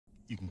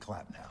You can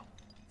clap now.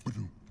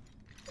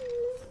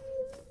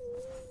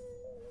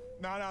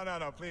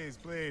 No, please.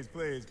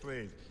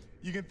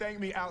 You can thank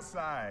me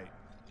outside,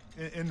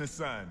 in the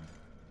sun,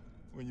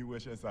 when you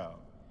wish us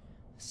out.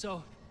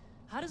 So,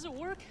 how does it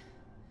work?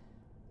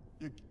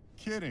 You're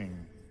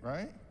kidding,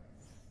 right?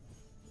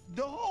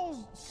 The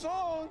whole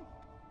song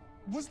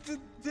was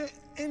the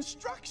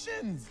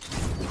instructions.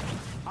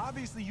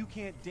 Obviously, you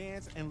can't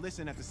dance and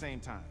listen at the same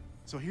time.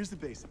 So here's the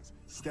basics.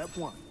 Step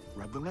 1,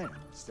 rub the lamp.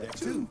 Step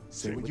 2,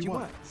 say what you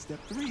want. Step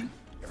 3,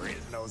 There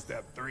is no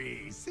step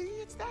 3. see,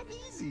 it's that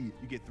easy.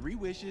 You get 3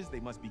 wishes. They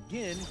must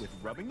begin with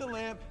rubbing the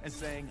lamp and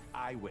saying,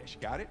 I wish.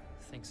 Got it?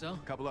 Think so?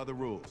 A couple other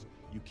rules.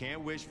 You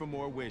can't wish for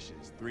more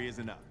wishes. 3 is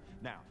enough.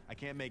 Now, I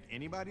can't make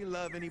anybody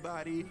love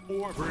anybody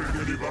or bring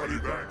anybody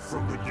back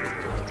from the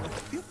dead.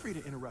 Feel free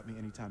to interrupt me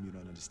anytime you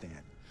don't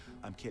understand.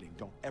 I'm kidding.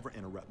 Don't ever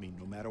interrupt me,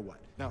 no matter what.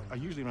 Now, I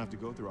usually don't have to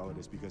go through all of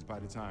this because by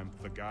the time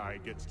the guy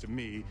gets to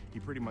me, he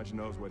pretty much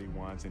knows what he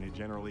wants, and it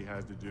generally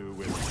has to do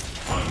with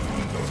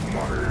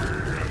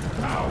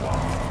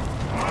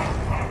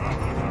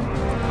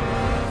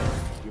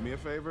Do me a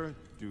favor,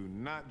 do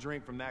not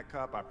drink from that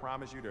cup. I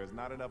promise you there's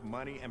not enough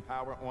money and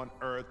power on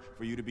earth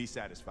for you to be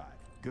satisfied.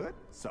 Good?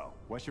 So,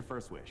 what's your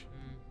first wish?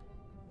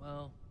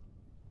 Well,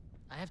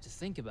 I have to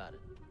think about it.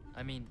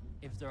 I mean,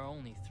 if there are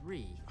only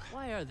 3,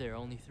 why are there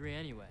only 3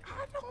 anyway?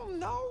 I don't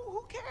know.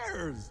 Who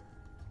cares?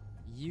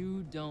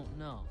 You don't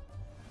know.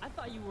 I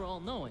thought you were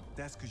all-knowing.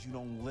 That's because you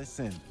don't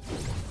listen.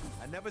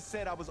 I never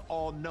said I was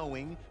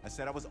all-knowing. I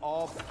said I was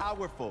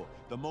all-powerful.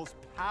 The most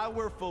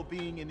powerful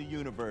being in the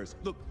universe.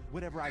 Look,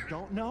 whatever I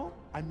don't know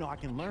I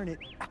can learn it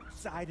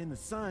outside in the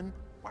sun.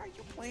 Why are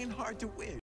you playing hard to win?